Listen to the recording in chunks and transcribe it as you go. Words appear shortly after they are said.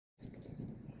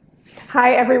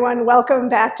Hi, everyone. Welcome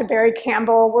back to Barry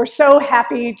Campbell. We're so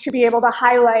happy to be able to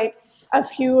highlight a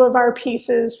few of our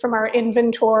pieces from our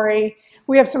inventory.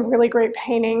 We have some really great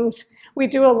paintings. We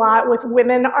do a lot with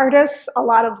women artists, a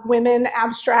lot of women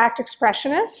abstract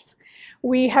expressionists.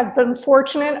 We have been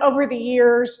fortunate over the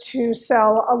years to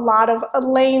sell a lot of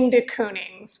Elaine de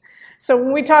Koonings. So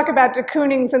when we talk about de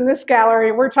Koonings in this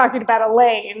gallery, we're talking about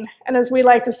Elaine, and as we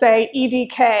like to say,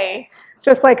 EDK,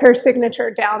 just like her signature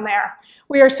down there.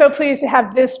 We are so pleased to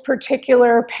have this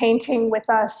particular painting with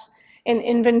us in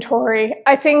inventory.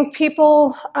 I think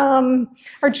people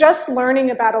are just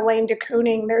learning about Elaine de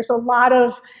Kooning. There's a lot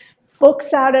of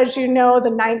books out, as you know, the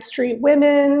 9th Street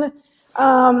Women,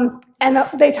 and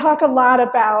they talk a lot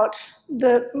about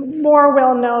the more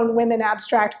well-known women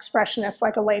abstract expressionists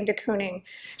like Elaine de Kooning.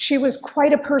 She was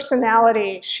quite a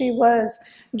personality. She was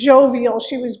jovial,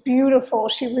 she was beautiful,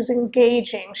 she was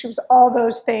engaging, she was all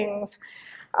those things.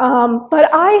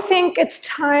 But I think it's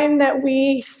time that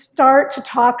we start to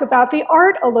talk about the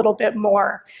art a little bit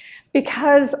more,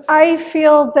 because I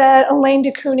feel that Elaine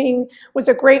de Kooning was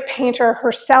a great painter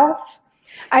herself.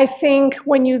 I think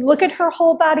when you look at her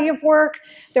whole body of work,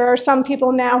 there are some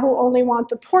people now who only want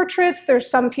the portraits. There's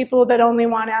some people that only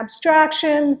want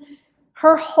abstraction.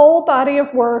 Her whole body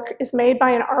of work is made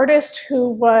by an artist who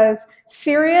was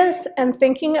serious and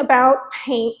thinking about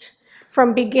paint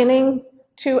from beginning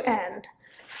to end.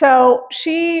 So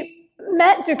she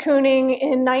met de Kooning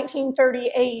in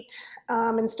 1938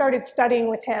 and started studying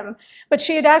with him, but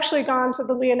she had actually gone to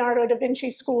the Leonardo da Vinci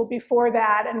School before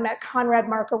that and met Conrad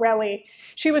Marcarelli.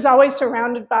 She was always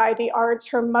surrounded by the arts.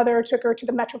 Her mother took her to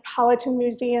the Metropolitan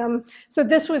Museum, so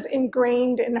this was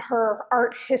ingrained in her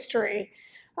art history.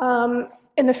 In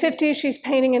the 50s, she's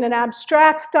painting in an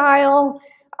abstract style,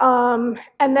 and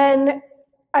then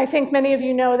I think many of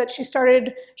you know that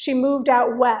she moved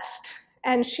out west,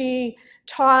 and she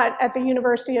taught at the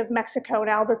University of Mexico in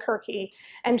Albuquerque.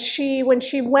 And when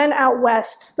she went out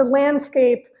west, the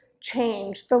landscape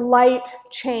changed, the light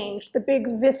changed, the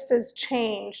big vistas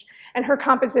changed, and her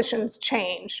compositions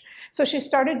changed. So she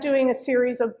started doing a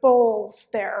series of bulls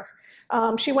there.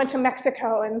 She went to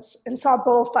Mexico and saw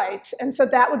bullfights, and so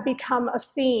that would become a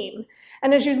theme.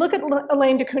 And as you look at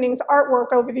Elaine de Kooning's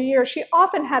artwork over the years, she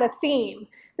often had a theme.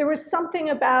 There was something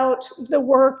about the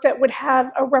work that would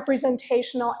have a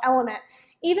representational element.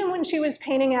 Even when she was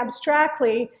painting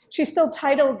abstractly, she still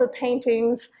titled the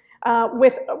paintings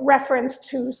with reference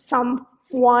to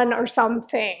someone or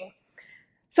something.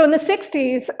 So in the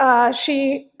 60s,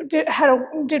 she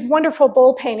did wonderful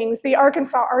bull paintings. The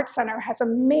Arkansas Art Center has a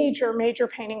major, major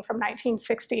painting from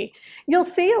 1960. You'll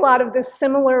see a lot of this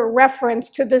similar reference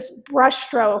to this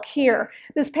brushstroke here.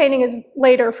 This painting is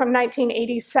later from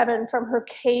 1987 from her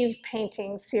cave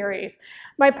painting series.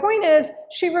 My point is,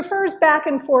 she refers back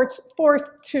and forth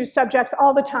to subjects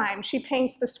all the time. She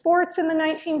paints the sports in the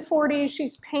 1940s.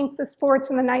 She paints the sports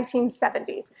in the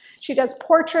 1970s. She does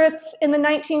portraits in the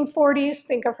 1940s.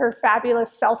 Think of her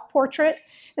fabulous self-portrait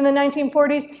in the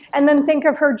 1940s, and then think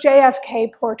of her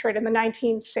JFK portrait in the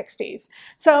 1960s.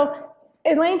 So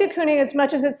Elaine de Kooning, as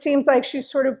much as it seems like she's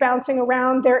sort of bouncing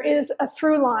around, there is a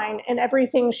through line in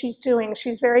everything she's doing.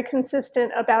 She's very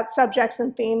consistent about subjects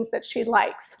and themes that she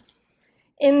likes.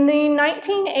 In the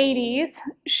 1980s,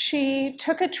 she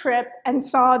took a trip and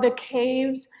saw the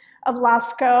caves of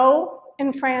Lascaux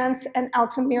in France and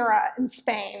Altamira in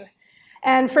Spain.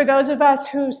 And for those of us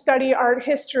who study art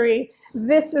history,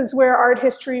 this is where art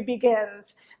history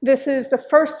begins. This is the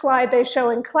first slide they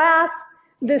show in class.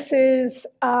 This is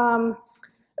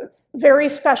very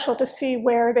special to see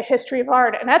where the history of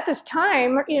art. And at this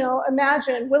time,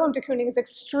 imagine Willem de Kooning is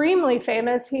extremely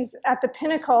famous. He's at the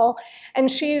pinnacle, and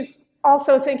she's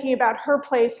also thinking about her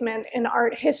placement in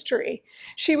art history.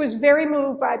 She was very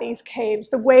moved by these caves,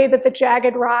 the way that the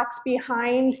jagged rocks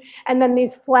behind, and then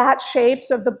these flat shapes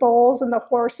of the bulls and the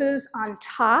horses on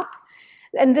top.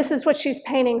 And this is what she's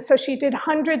painting. So she did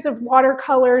hundreds of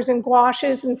watercolors and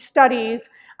gouaches and studies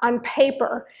on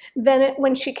paper. Then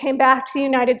when she came back to the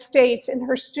United States in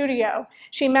her studio,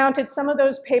 she mounted some of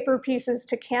those paper pieces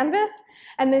to canvas,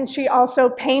 and then she also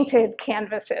painted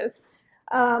canvases.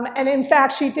 And in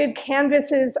fact, she did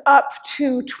canvases up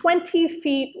to 20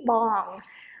 feet long.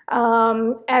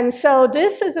 And so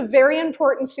this is a very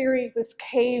important series, this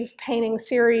cave painting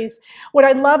series. What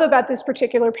I love about this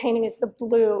particular painting is the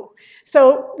blue.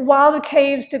 So while the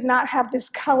caves did not have this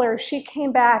color, she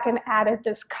came back and added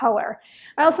this color.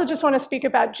 I also just want to speak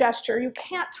about gesture. You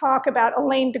can't talk about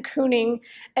Elaine de Kooning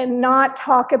and not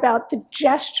talk about the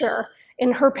gesture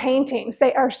in her paintings.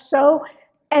 They are so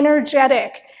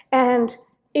energetic and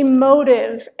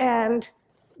emotive and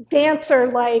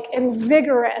dancer-like and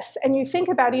vigorous. And you think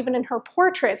about even in her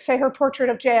portrait, say her portrait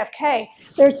of JFK,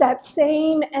 there's that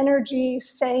same energy,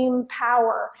 same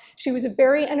power. She was a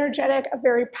very energetic, a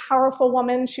very powerful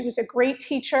woman. She was a great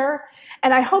teacher.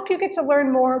 And I hope you get to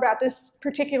learn more about this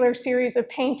particular series of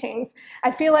paintings.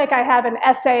 I feel like I have an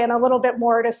essay and a little bit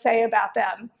more to say about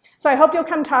them. So I hope you'll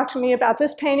come talk to me about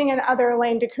this painting and other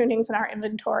Elaine de Koonings in our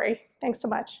inventory. Thanks so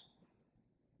much.